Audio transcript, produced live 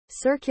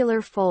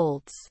Circular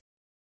folds.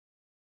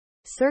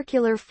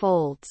 Circular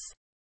folds.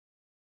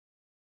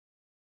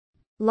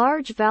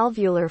 Large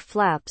valvular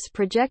flaps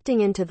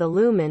projecting into the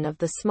lumen of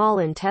the small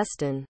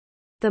intestine.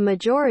 The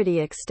majority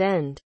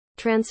extend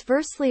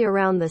transversely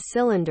around the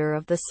cylinder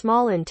of the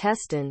small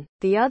intestine,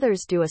 the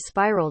others do a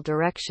spiral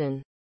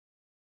direction.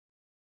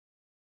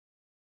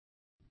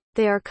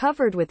 They are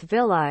covered with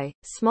villi,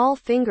 small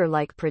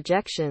finger-like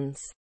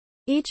projections.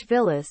 Each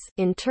villus,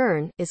 in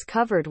turn, is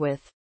covered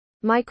with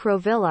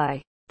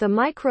microvilli. The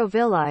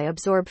microvilli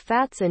absorb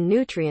fats and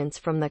nutrients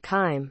from the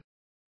chyme.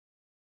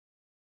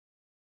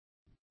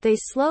 They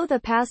slow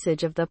the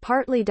passage of the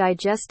partly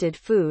digested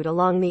food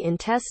along the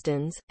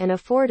intestines, and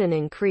afford an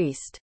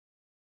increased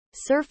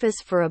surface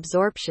for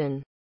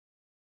absorption.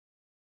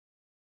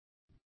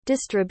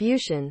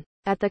 Distribution.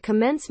 At the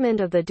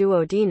commencement of the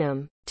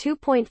duodenum,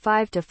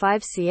 2.5 to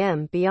 5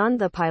 cm beyond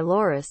the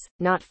pylorus,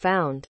 not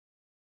found.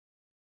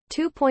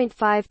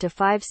 2.5 to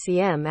 5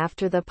 cm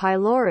after the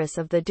pylorus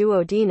of the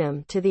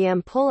duodenum to the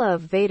ampulla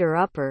of Vater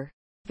upper,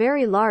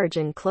 very large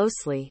and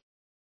closely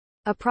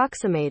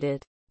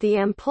approximated. The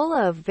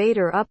ampulla of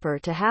Vater upper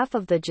to half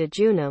of the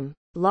jejunum,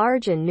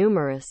 large and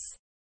numerous.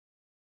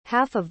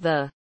 Half of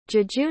the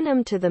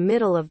jejunum to the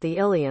middle of the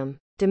ileum,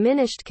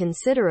 diminished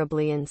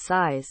considerably in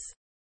size.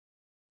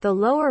 The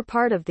lower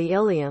part of the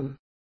ileum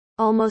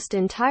almost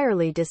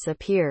entirely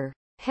disappear.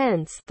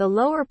 Hence, the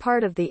lower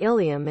part of the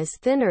ileum is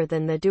thinner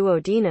than the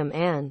duodenum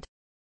and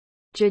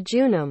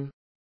jejunum.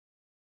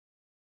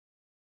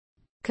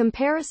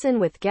 Comparison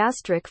with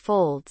gastric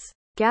folds.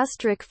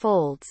 Gastric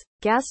folds,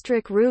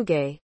 gastric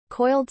rugae,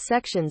 coiled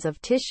sections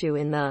of tissue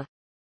in the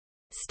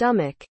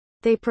stomach.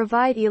 They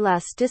provide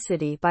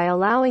elasticity by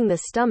allowing the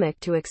stomach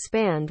to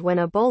expand when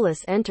a bolus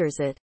enters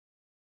it.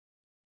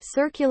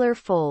 Circular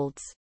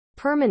folds.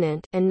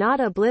 Permanent, and not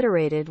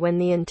obliterated when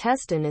the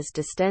intestine is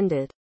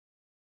distended.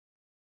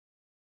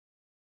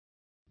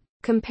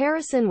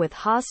 Comparison with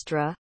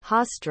haustra,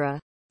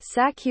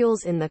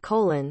 saccules in the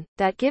colon,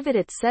 that give it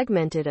its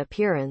segmented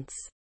appearance.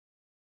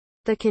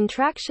 The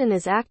contraction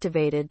is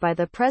activated by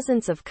the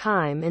presence of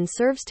chyme and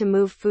serves to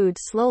move food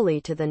slowly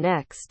to the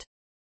next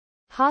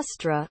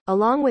haustra,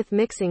 along with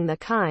mixing the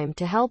chyme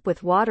to help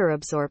with water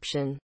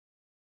absorption.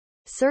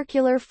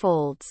 Circular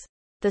folds.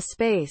 The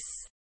space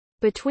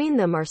between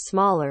them are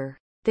smaller.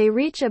 They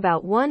reach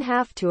about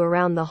 1/2 to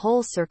around the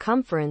whole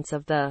circumference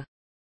of the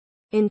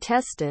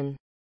intestine.